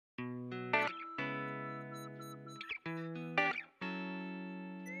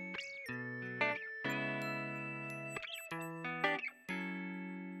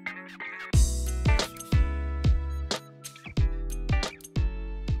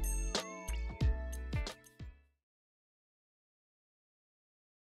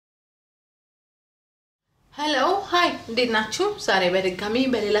Hello, hi, እንዴት ናችሁ? ዛሬ በድጋሚ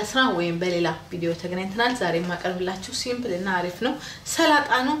በሌላ ስራ ወይም በሌላ ቪዲዮ ተገናኝተናል። ዛሬ ማቀርብላችሁ ሲምፕል እና አሪፍ ነው ሰላጣ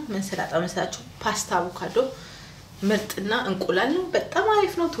ነው። ምን ሰላጣ መሰላችሁ? ፓስታ፣ አቮካዶ፣ ምርጥና እንቁላል ነው። በጣም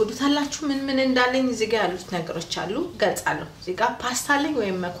አሪፍ ነው። ትወዱታላችሁ። ምን እንዳለኝ እዚህ ጋር ያሉት ነገሮች አሉ ገልጻለሁ። እዚህ ጋር ፓስታ አለኝ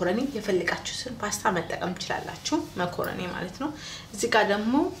ወይም መኮረኒ የፈለጋችሁትን ፓስታ መጠቀም ትችላላችሁ። መኮረኒ ማለት ነው። እዚህ ጋር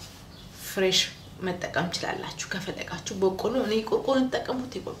ደግሞ ፍሬሽ መጠቀም ትችላላችሁ ከፈለጋችሁ በቆሎ እኔ ቆርቆሮን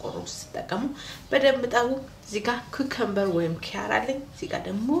ተጠቀሙት የቆርቆሮ ተጠቀሙ በደንብ ጣው እዚህ ጋር ኩከምበር ወይም ኪያር አለኝ እዚህ ጋር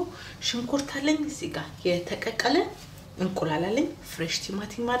ደግሞ ሽንኩርት አለኝ እዚህ ጋር የተቀቀለ እንቁላል አለኝ ፍሬሽ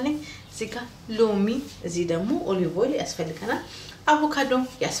ቲማቲም አለኝ እዚህ ጋር ሎሚ እዚህ ደግሞ ኦሊቭ ኦይል ያስፈልገናል አቮካዶ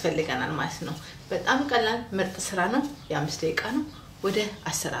ያስፈልገናል ማለት ነው በጣም ቀላል ምርጥ ስራ ነው የ5 ደቂቃ ነው ወደ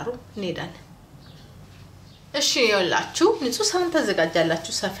አሰራሩ እንሄዳለን እሺ ይኸውላችሁ ንጹህ ሳህን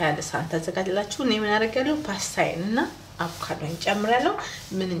ተዘጋጃላችሁ ሰፋ ያለ ሳህን ተዘጋጃላችሁ እኔ ምን አደርጋለሁ ፓስታዬንና አቮካዶን እንጨምራለሁ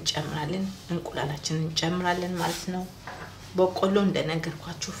ምን እንጨምራለን እንቁላላችንን እንጨምራለን ማለት ነው በቆሎ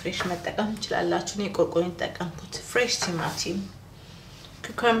እንደነገርኳችሁ ፍሬሽ መጠቀም እንችላላችሁ እኔ ቆርቆሮን ተጠቀምኩት ፍሬሽ ቲማቲም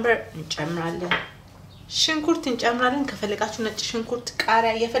ኩከምበር እንጨምራለን ሽንኩርት እንጨምራለን ከፈለጋችሁ ነጭ ሽንኩርት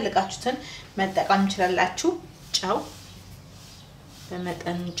ቃሪያ የፈለጋችሁትን መጠቀም እንችላላችሁ ጫው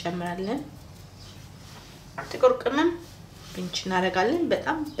በመጠኑ እንጨምራለን ጥቁር ቅመም ብንች እናደርጋለን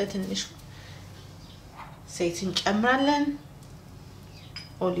በጣም በትንሹ ዘይት እንጨምራለን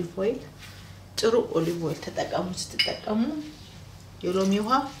ኦሊቭ ኦይል ጥሩ ኦሊቭ ኦይል ተጠቀሙ የሎሚ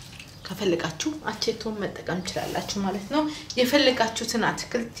ውሃ ከፈለጋችሁ አቼቶ መጠቀም ትችላላችሁ ማለት ነው የፈለጋችሁትን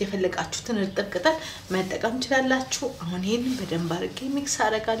አትክልት የፈለጋችሁትን እርጥብ ቅጠል መጠቀም ትችላላችሁ አሁን ይሄን በደንብ አድርጌ ሚክስ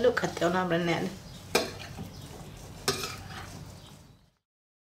አደርጋለሁ ቀጣዩን አብረን እናያለን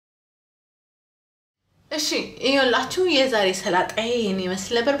እሺ ይኸውላችሁ የዛሬ ሰላጣዬ የኔ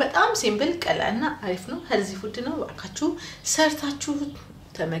መስለ ነበር በጣም ሲምፕል ቀላልና አሪፍ ነው ሄልዚ ፉድ ነው ባካችሁ ሰርታችሁ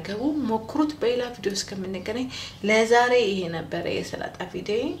ተመገቡ ሞክሩት በሌላ ቪዲዮ እስከምንገናኝ ለዛሬ ይሄ ነበር የሰላጣ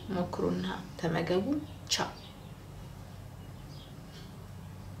ቪዲዮ ሞክሩና ተመገቡ ቻው